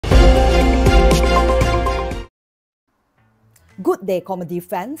Good day, comedy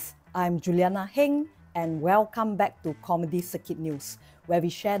fans. I'm Juliana Heng, and welcome back to Comedy Circuit News, where we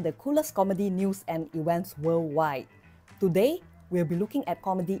share the coolest comedy news and events worldwide. Today, we'll be looking at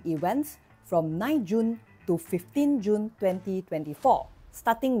comedy events from 9 June to 15 June 2024,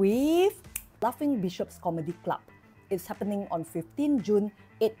 starting with Laughing Bishops Comedy Club. It's happening on 15 June,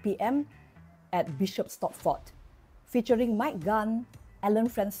 8 p.m. at Bishop Stortford, featuring Mike Gunn, Alan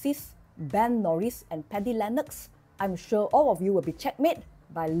Francis, Ben Norris, and Paddy Lennox. I'm sure all of you will be checkmate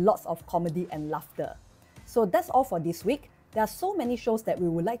by lots of comedy and laughter. So that's all for this week. There are so many shows that we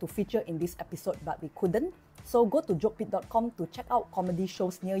would like to feature in this episode, but we couldn't. So go to JokePit.com to check out comedy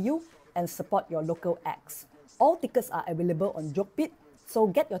shows near you and support your local acts. All tickets are available on JokePit, so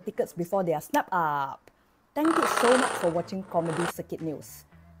get your tickets before they are snapped up. Thank you so much for watching Comedy Circuit News.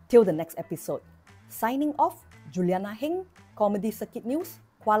 Till the next episode. Signing off, Juliana Heng, Comedy Circuit News,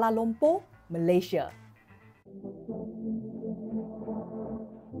 Kuala Lumpur, Malaysia.